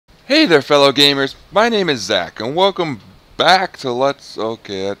Hey there, fellow gamers. My name is Zach, and welcome back to Let's...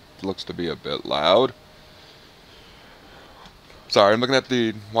 Okay, that looks to be a bit loud. Sorry, I'm looking at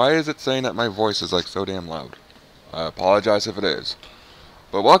the... Why is it saying that my voice is like so damn loud? I apologize if it is.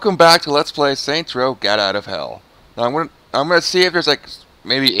 But welcome back to Let's Play Saints Row Gat Out of Hell. Now I'm gonna see if there's like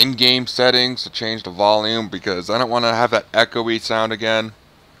maybe in-game settings to change the volume, because I don't want to have that echoey sound again.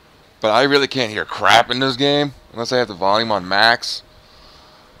 But I really can't hear crap in this game unless I have the volume on max.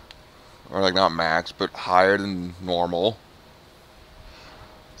 Or like not max, but higher than normal.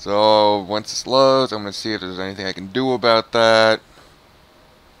 So once this loads, I'm going to see if there's anything I can do about that.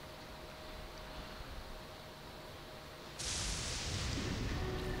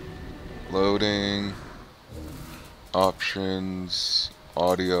 Loading. Options.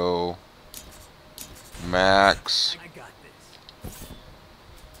 Audio. Max.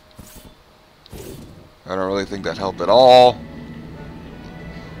 I don't really think that helped at all.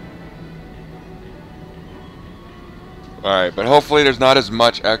 Alright, but hopefully there's not as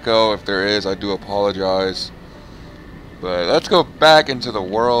much echo. If there is, I do apologize. But let's go back into the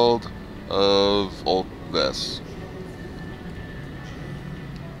world of this.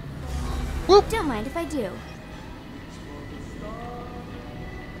 Whoop! Don't mind if I do.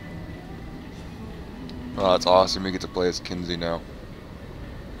 Oh, that's awesome. We get to play as Kinsey now.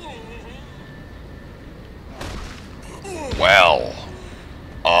 Well,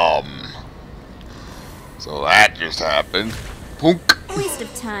 so that just happened. Punk. Waste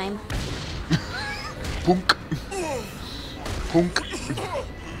of time. Punk. Punk.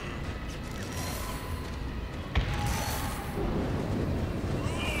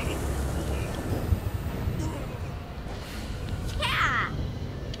 Yeah.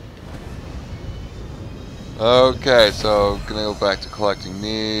 Okay, so gonna go back to collecting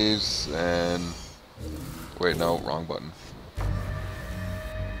these and wait, no, wrong button.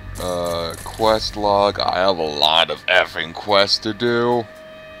 Quest log. I have a lot of effing quests to do.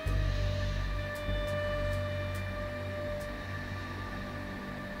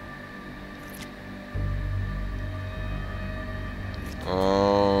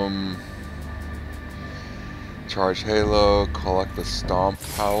 Charge Halo, collect the Stomp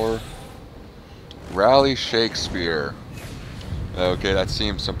Power. Rally Shakespeare. Okay, that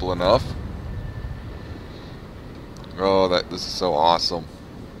seems simple enough. Oh, this is so awesome.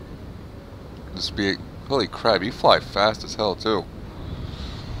 Just be... Holy crap, you fly fast as hell, too.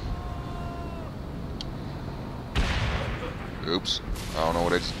 Oops. I don't know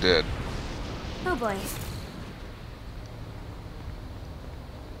what I just did. Oh boy.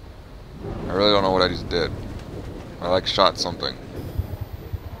 I really don't know what I just did. I like shot something.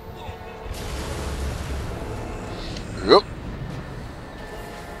 Yep.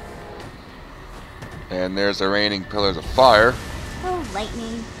 And there's the raining pillars of fire. Oh,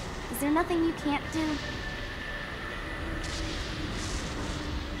 lightning. Is there nothing you can't do?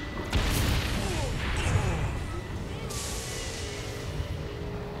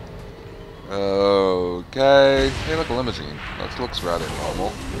 Okay. Hey, look, a limousine. That looks rather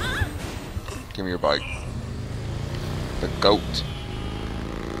normal. Give me your bike. The goat.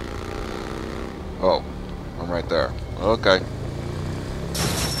 Oh, I'm right there. Okay.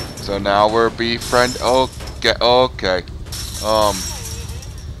 So now we're befriend. Okay. Okay.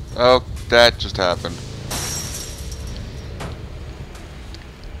 Oh, that just happened.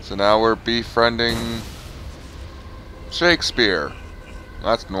 So now we're befriending Shakespeare.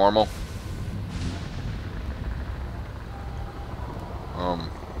 That's normal.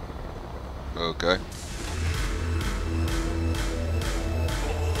 Okay.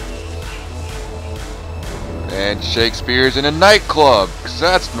 And Shakespeare's in a nightclub, 'cause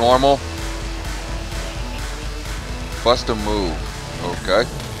that's normal. Bust a move. Okay.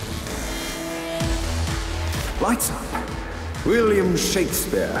 Lights up. William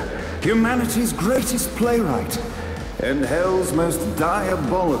Shakespeare, humanity's greatest playwright, and hell's most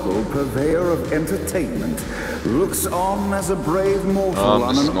diabolical purveyor of entertainment, looks on as a brave mortal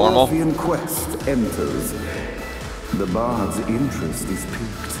on an Orphean quest enters. The bard's interest is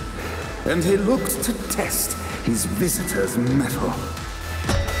piqued, and he looks to test his visitor's mettle.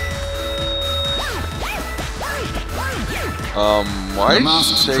 Why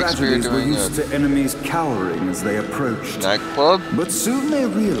is Shakespeare doing were used to enemies cowering as they approached. Nightclub? But soon they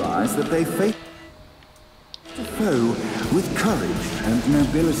realized that they faced a foe with courage and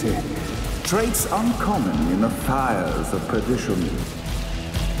nobility, traits uncommon in the fires of perdition.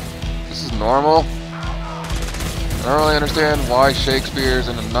 This is normal. I don't really understand why Shakespeare's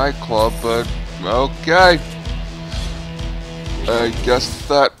in a nightclub, but okay. I guess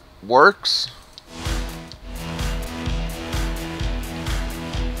that works.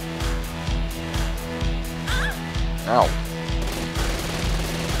 Ow.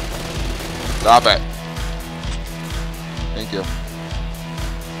 Stop it. Thank you.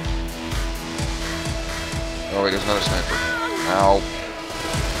 Oh wait, there's another sniper. Ow.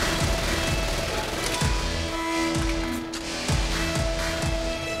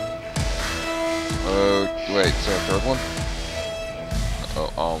 Wait, is there a third one?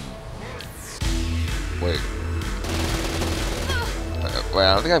 Wait. Wait,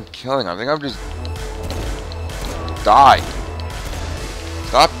 I don't think I'm killing him. I think I'm just... Die.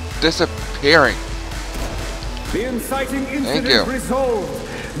 Stop disappearing. The inciting incident resolved.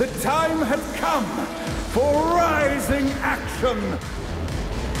 The time has come for rising action.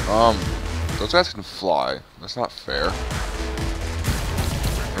 Those guys can fly. That's not fair.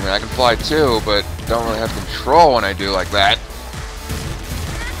 I mean, I can fly too, but don't really have control when I do like that.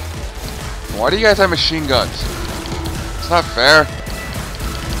 Why do you guys have machine guns? It's not fair.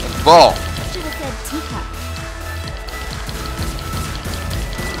 That's bull. Should have said teacup.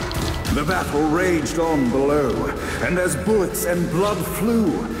 The battle raged on below, and as bullets and blood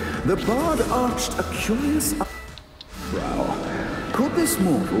flew, the bard arched a curious brow. Could this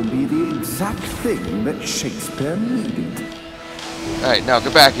mortal be the exact thing that Shakespeare needed? Hey, now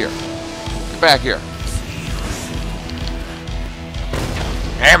get back here. Get back here.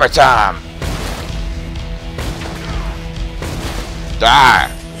 Hammer time!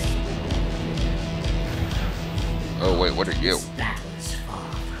 Die! Oh wait, what are you?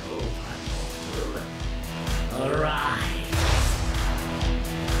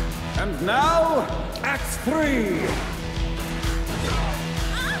 And now, Act 3!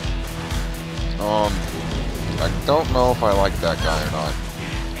 I don't know if I like that guy or not.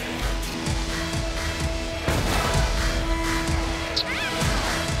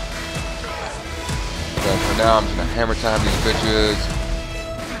 But for now, I'm just gonna hammer time these bitches.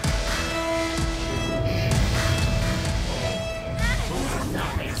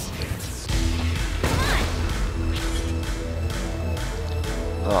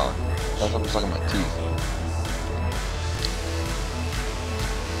 Oh, that's what I'm stuck in my teeth.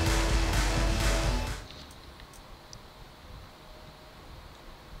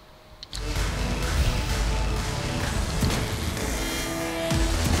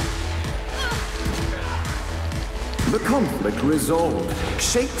 The conflict resolved.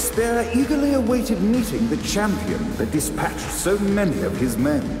 Shakespeare eagerly awaited meeting the champion that dispatched so many of his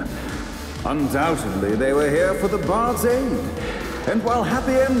men. Undoubtedly, they were here for the bard's aid. And while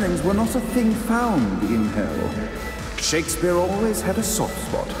happy endings were not a thing found in hell, Shakespeare always had a soft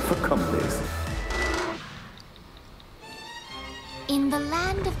spot for comedies. In the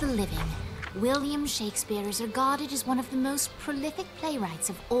land of the living, William Shakespeare is regarded as one of the most prolific playwrights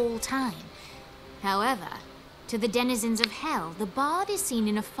of all time. However, to the denizens of hell, the bard is seen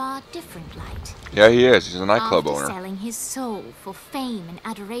in a far different light. Yeah, he is. He's a nightclub owner. After selling his soul for fame and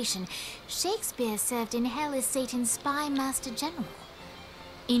adoration, Shakespeare served in hell as Satan's spy master general.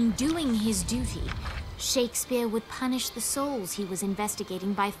 In doing his duty, Shakespeare would punish the souls he was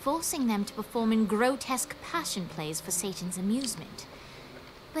investigating by forcing them to perform in grotesque passion plays for Satan's amusement.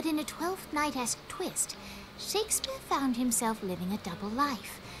 But in a Twelfth Night-esque twist, Shakespeare found himself living a double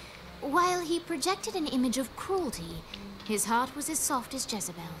life. While he projected an image of cruelty, his heart was as soft as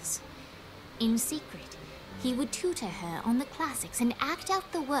Jezebel's. In secret, he would tutor her on the classics and act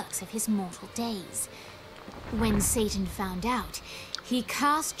out the works of his mortal days. When Satan found out, he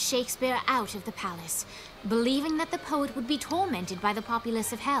cast Shakespeare out of the palace, believing that the poet would be tormented by the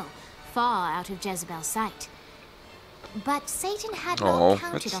populace of hell, far out of Jezebel's sight. But Satan had not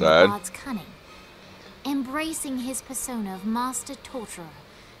counted on the bard's cunning. Embracing his persona of master torturer,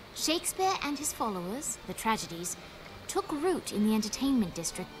 Shakespeare and his followers, the tragedies, took root in the entertainment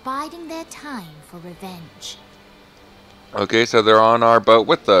district, biding their time for revenge. Okay, so they're on our boat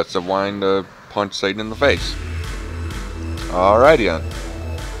with us, so wanting to punch Satan in the face. Alrighty then.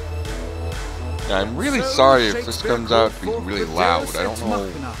 Yeah, I'm really sorry if this comes out to be really loud. I don't know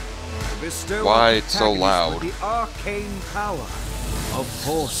why it's so loud. The arcane power of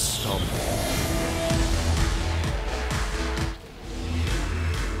Force Stomp.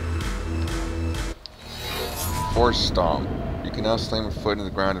 Force Stomp. You can now slam your foot in the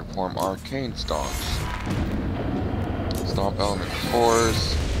ground and perform arcane stomps. Stomp element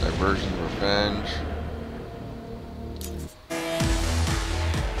force, diversion, revenge.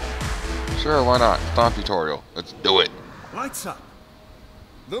 Sure, why not? Stomp tutorial. Let's do it. Lights up.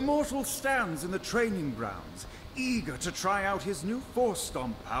 The mortal stands in the training grounds, eager to try out his new Force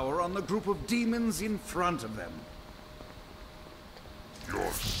Stomp power on the group of demons in front of them.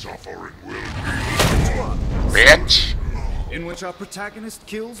 Your suffering will Bitch! In which our protagonist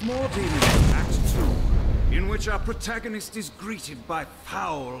kills more demons in Act 2. in which our protagonist is greeted by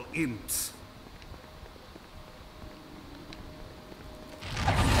foul imps.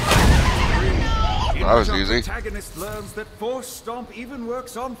 That was easy. Our protagonist learns that Force Stomp even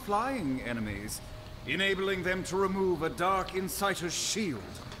works on flying enemies, enabling them to remove a Dark Inciter's shield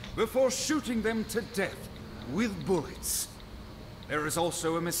before shooting them to death with bullets. There is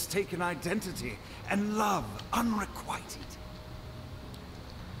also a mistaken identity and love unrequited.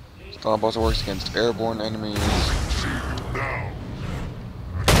 Stomp also works against airborne enemies.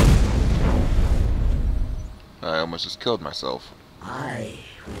 I almost just killed myself. I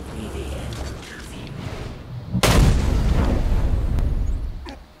will be the end.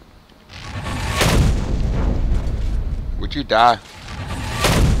 Would you die?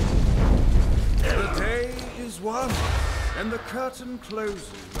 The day is won, and the curtain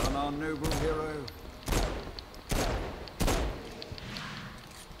closes on our noble hero.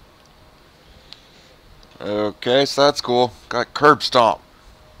 Okay, so that's cool. Got Curb Stomp.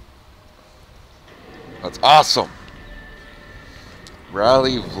 That's awesome.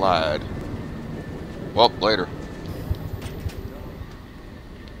 Rally Vlad. Well, later.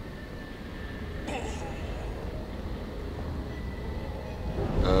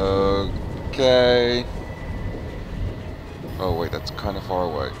 Okay. Oh wait, that's kind of far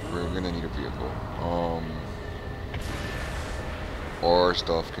away. We're gonna need a vehicle. Or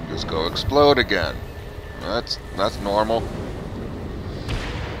stuff can just go explode again. That's normal.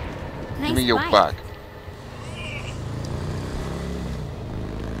 Nice Give me your fight. back.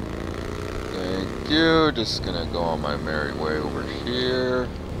 Thank you. Just gonna go on my merry way over here.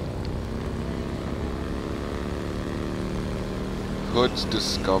 Hood's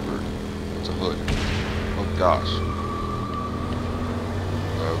discovered. It's a hood. Oh gosh.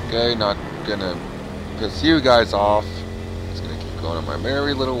 Okay, not gonna piss you guys off. Just gonna keep going on my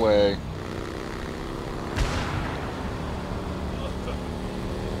merry little way.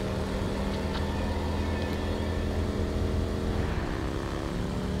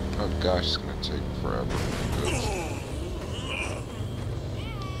 Oh gosh, it's gonna take forever.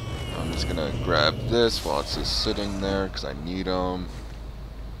 I'm just gonna grab this while it's just sitting there because I need them.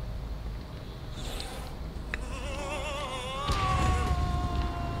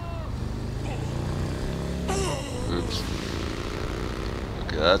 Oops.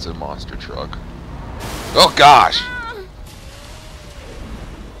 Okay, that's a monster truck. Oh gosh!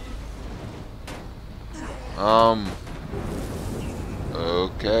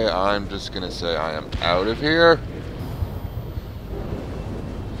 Okay, I'm just gonna say I am out of here.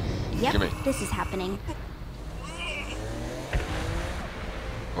 Yep, Gimme. this is happening.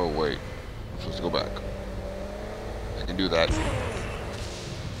 Oh wait, I'm supposed to go back. I can do that.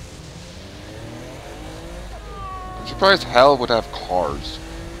 I'm surprised Hell would have cars.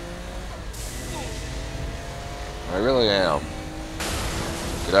 I really am.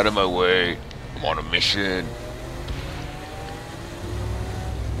 Get out of my way. I'm on a mission.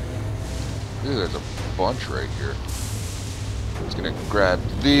 Ooh, there's a bunch right here. Just gonna grab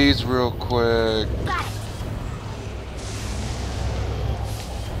these real quick. Got it.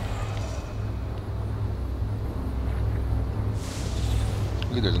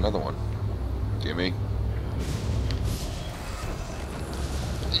 Ooh, there's another one. Gimme.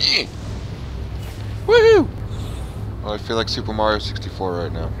 Yeah. Woohoo! Oh, I feel like Super Mario 64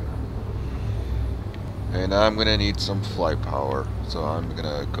 right now. And I'm gonna need some flight power. So I'm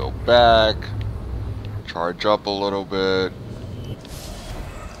gonna go back. Charge up a little bit.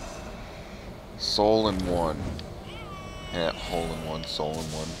 Soul in one. Yeah, hole in one, soul in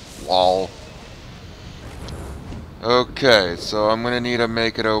one. Lol. Okay, so I'm gonna need to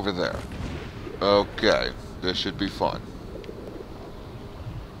make it over there. Okay, this should be fun.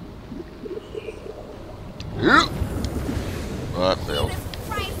 Well, that failed.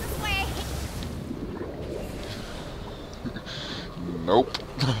 Nope,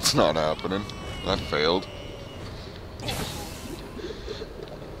 that's not happening. That failed.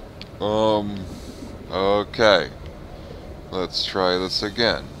 Okay. Let's try this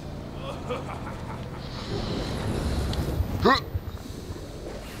again.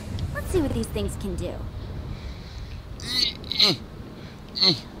 Let's see what these things can do.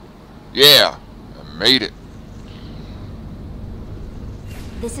 Yeah, I made it.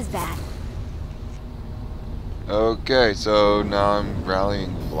 This is bad. Okay, so now I'm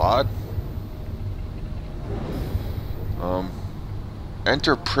rallying Vlad.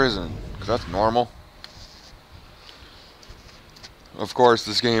 Enter prison, because that's normal. Of course,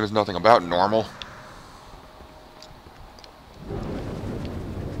 this game is nothing about normal.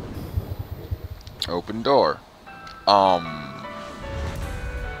 Open door. The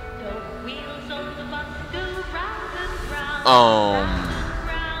wheels on the bus go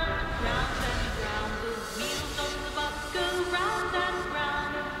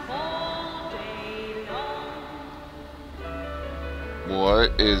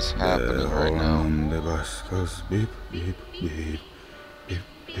What is happening right now? The bus goes beep, beep, beep, beep,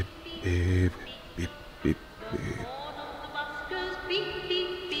 beep, beep, beep, beep, beep.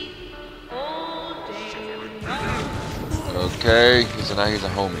 Okay, so now he's a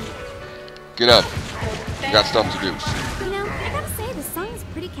homie. Get up. You got stuff to do. You know, I gotta say, this song is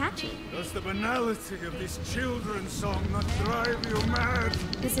pretty catchy. Does the banality of this children's song not drive you mad?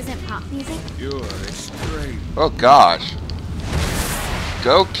 This isn't pop music? You are extreme. Oh gosh.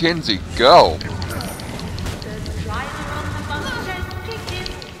 Go, Kinsey, go.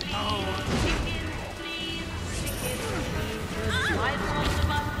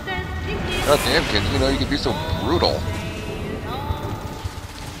 God damn, Kinsey, you know you can be so brutal.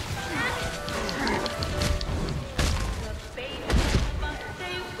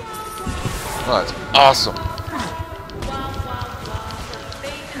 Oh, that's awesome.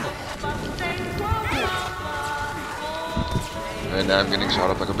 And now I'm getting shot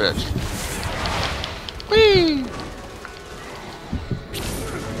up like a bitch. Whee!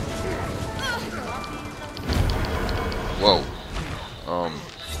 Whoa.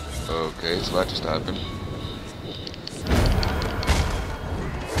 Okay, so that just happened.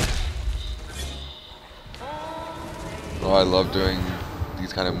 Oh, I love doing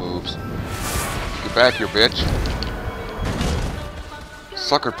these kind of moves. Get back here, bitch.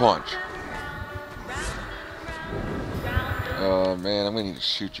 Sucker punch. Man, I'm gonna need to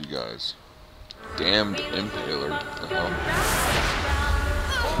shoot you guys. Damned impaler. What the hell?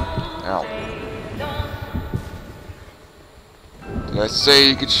 Ow. Did I say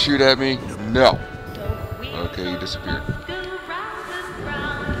you could shoot at me? No. Okay, you disappeared.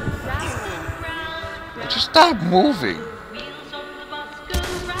 Would you stop moving?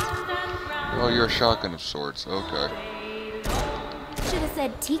 Oh, you're a shotgun of sorts. Okay. Should have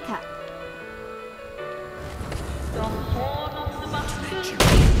said teacup.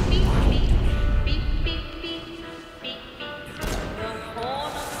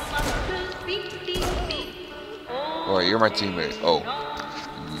 Oh, you're my teammate. Oh,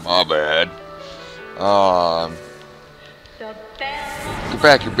 my bad. Get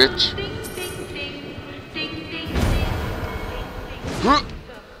back, you bitch. Huh.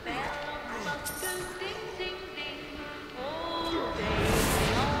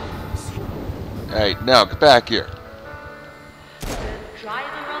 Hey, now get back here.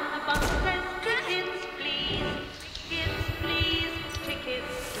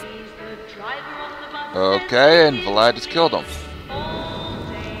 Okay, and Vlad just killed him.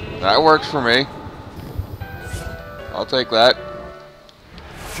 That works for me. I'll take that.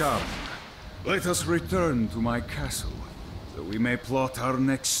 Come, let us return to my castle, so we may plot our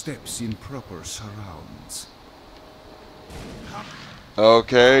next steps in proper surrounds.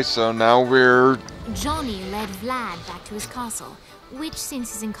 Okay, so now we're... Johnny led Vlad back to his castle, which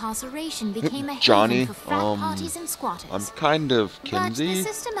since his incarceration became a Johnny, haven for frat parties and squatters. I'm kind of But the Kinsey.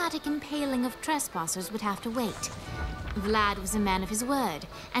 systematic impaling of trespassers would have to wait. Vlad was a man of his word,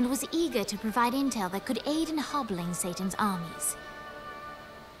 and was eager to provide intel that could aid in hobbling Satan's armies.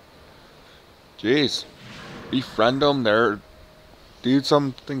 Jeez. Befriend them, they're... Do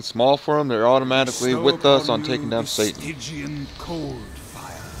something small for them, they're automatically with us on taking down Satan. Stygian cold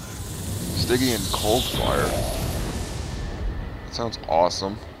fire. Stygian cold fire. That sounds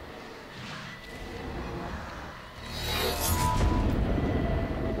awesome.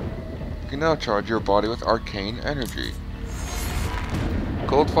 You can now charge your body with arcane energy.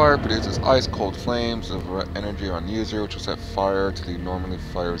 Cold fire produces ice-cold flames of energy on user, which will set fire to the normally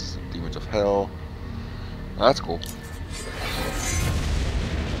fire-resistant demons of hell. That's cool.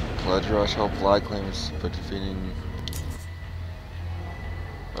 Pledge rush help Vlad claims for defeating.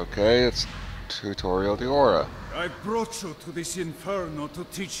 Okay, it's tutorial the aura. I brought you to this inferno to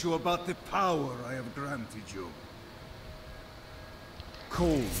teach you about the power I have granted you.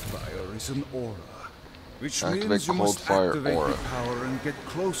 Cold fire is an aura, which Activate means you cold must fire activate aura. the power and get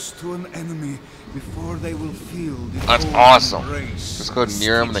close to an enemy before they will feel the That's cold awesome. embrace Just go of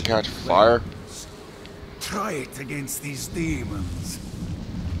near them and they Stygian catch fire. flames. Try it against these demons.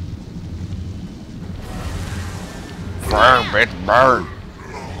 Burn, bitch, burn.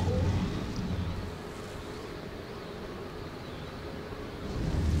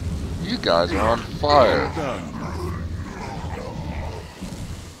 You guys are on fire.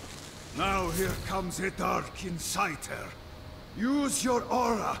 Now here comes a dark inciter. Use your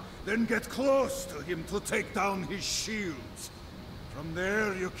aura, then get close to him to take down his shields. From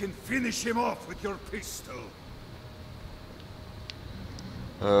there, you can finish him off with your pistol.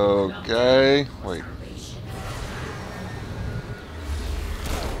 Okay. Wait.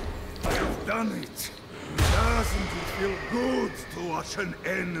 I've done it. Doesn't it feel good to watch an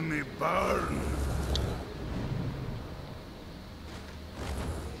enemy burn?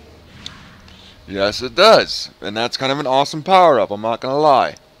 Yes, it does. And that's kind of an awesome power-up, I'm not gonna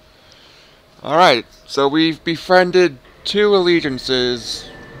lie. Alright, so we've befriended 2 allegiances.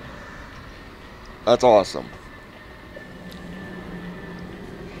 That's awesome.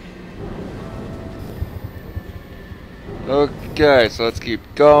 Okay, so let's keep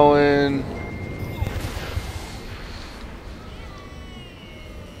going.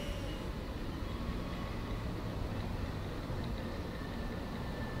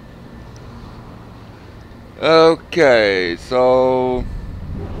 Okay, so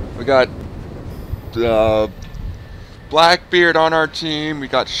we got Blackbeard on our team, we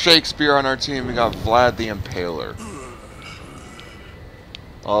got Shakespeare on our team, we got Vlad the Impaler.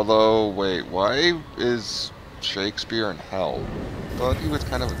 Although, wait, why is Shakespeare in hell? I thought he was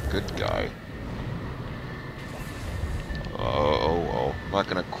kind of a good guy. Oh, I'm not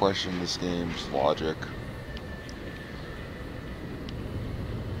gonna question this game's logic.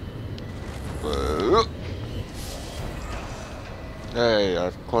 But, hey, I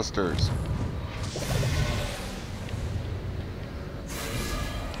have clusters.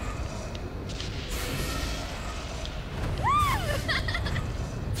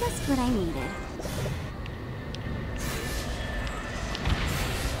 Just what I needed.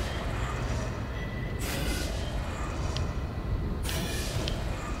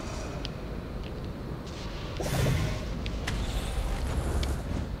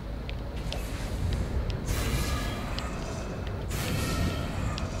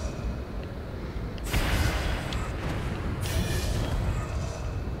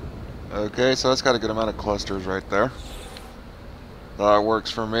 Okay, so that's got a good amount of clusters right there. That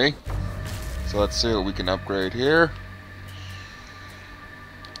works for me. So let's see what we can upgrade here.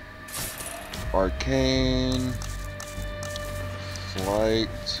 Arcane.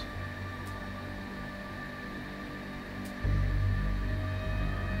 Flight.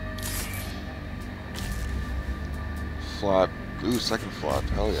 Flap. Ooh, second flap.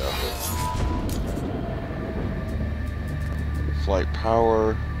 Hell yeah. Flight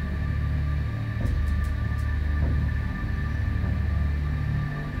power.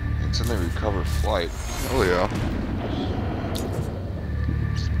 Instantly recover flight. Hell yeah.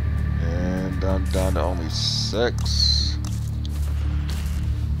 And I'm down to only 6.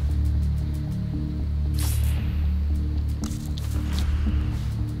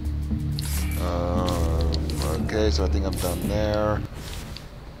 Okay, so I think I'm done there.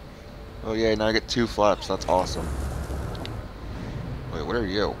 Oh yeah, now I get 2 flaps. That's awesome. Wait, what are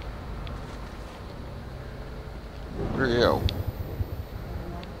you? What are you?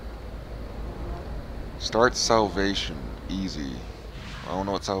 Start salvation. Easy. I don't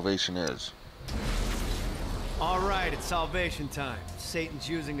know what salvation is. Alright, it's salvation time. Satan's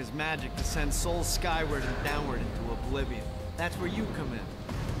using his magic to send souls skyward and downward into oblivion. That's where you come in.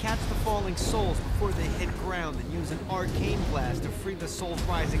 Catch the falling souls before they hit ground and use an arcane blast to free the souls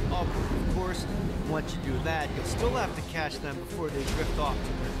rising upward. Of course, once you do that, you'll still have to catch them before they drift off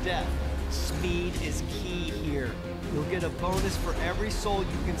to their death. Speed is key here. You'll get a bonus for every soul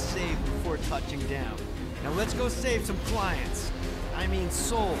you can save before touching down. Now let's go save some clients. I mean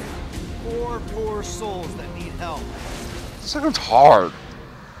souls. Poor souls that need help. This sounds hard.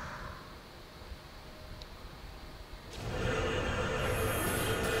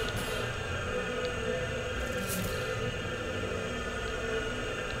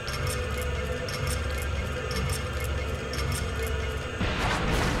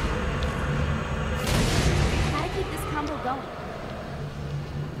 Gotta keep this combo going.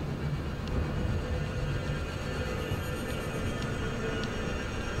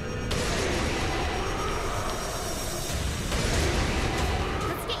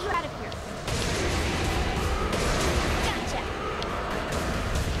 Let's get you out of here. Gotcha.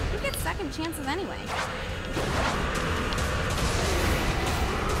 Who gets second chances anyway?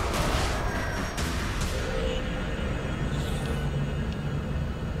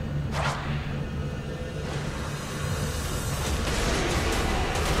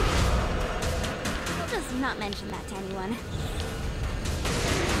 I'll just not mention that to anyone.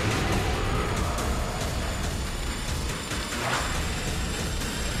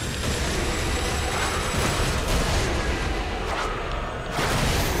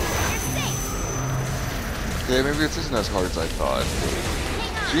 You're safe. Okay, maybe this isn't as hard as I thought.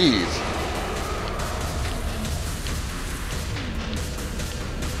 Hang on. Jeez.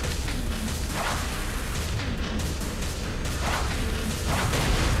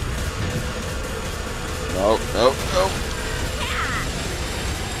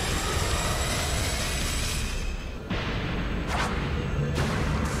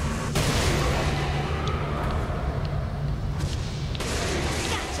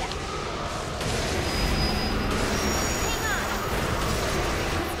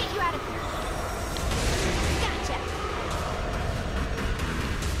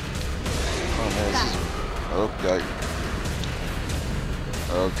 Okay.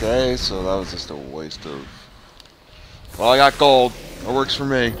 Okay, so that was just a waste of... Well, I got gold. That works for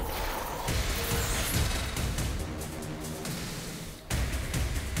me.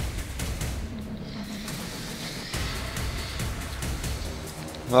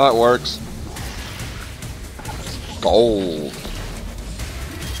 Well, that works. Gold.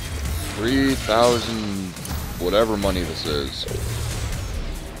 3,000 whatever money this is.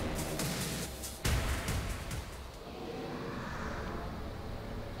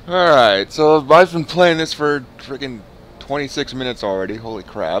 Alright, so I've been playing this for freaking 26 minutes already. Holy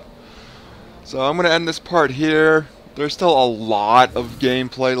crap. So I'm going to end this part here. There's still a lot of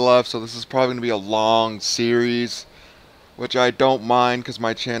gameplay left, so this is probably going to be a long series, which I don't mind because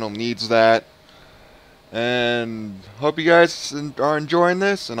my channel needs that. And hope you guys are enjoying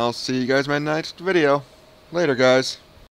this, and I'll see you guys in my next video. Later, guys.